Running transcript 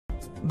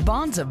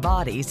Bonza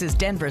Bodies is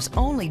Denver's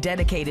only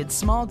dedicated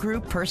small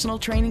group personal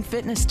training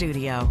fitness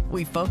studio.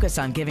 We focus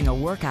on giving a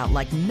workout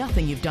like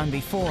nothing you've done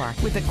before,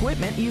 with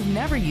equipment you've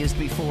never used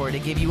before to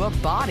give you a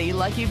body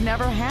like you've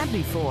never had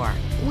before.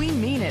 We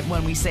mean it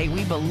when we say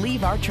we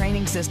believe our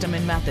training system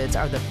and methods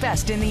are the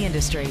best in the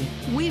industry.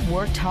 We've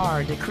worked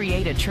hard to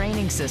create a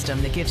training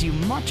system that gives you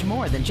much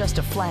more than just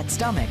a flat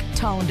stomach,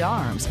 toned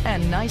arms,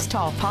 and nice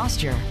tall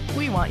posture.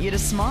 We want you to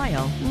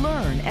smile,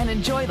 learn, and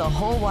enjoy the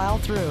whole while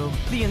through.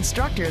 The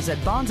instructors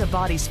at Bonza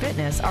Bodies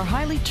Fitness are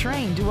highly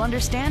trained to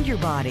understand your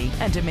body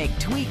and to make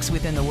tweaks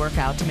within the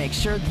workout to make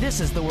sure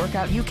this is the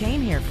workout you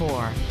came here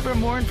for. For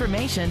more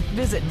information,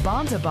 visit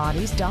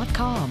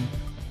bonzabodies.com.